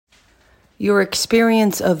Your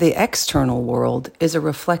experience of the external world is a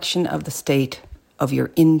reflection of the state of your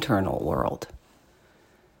internal world.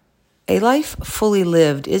 A life fully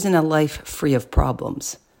lived isn't a life free of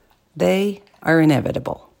problems. They are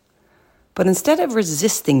inevitable. But instead of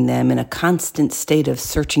resisting them in a constant state of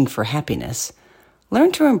searching for happiness,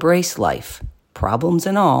 learn to embrace life, problems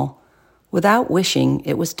and all, without wishing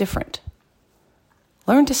it was different.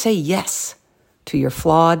 Learn to say yes to your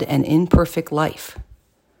flawed and imperfect life.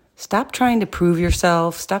 Stop trying to prove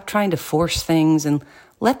yourself, stop trying to force things, and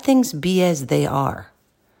let things be as they are.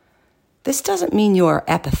 This doesn't mean you are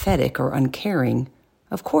apathetic or uncaring.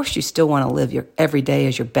 Of course, you still want to live your every day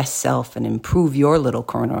as your best self and improve your little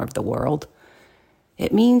corner of the world.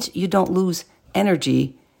 It means you don't lose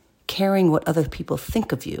energy caring what other people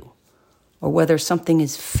think of you, or whether something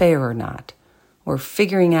is fair or not, or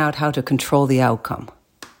figuring out how to control the outcome.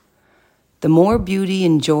 The more beauty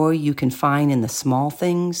and joy you can find in the small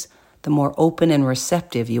things, the more open and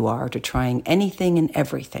receptive you are to trying anything and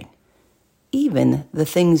everything, even the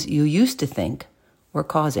things you used to think were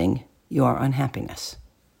causing your unhappiness.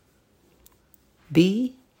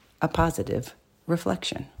 Be a positive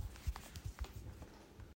reflection.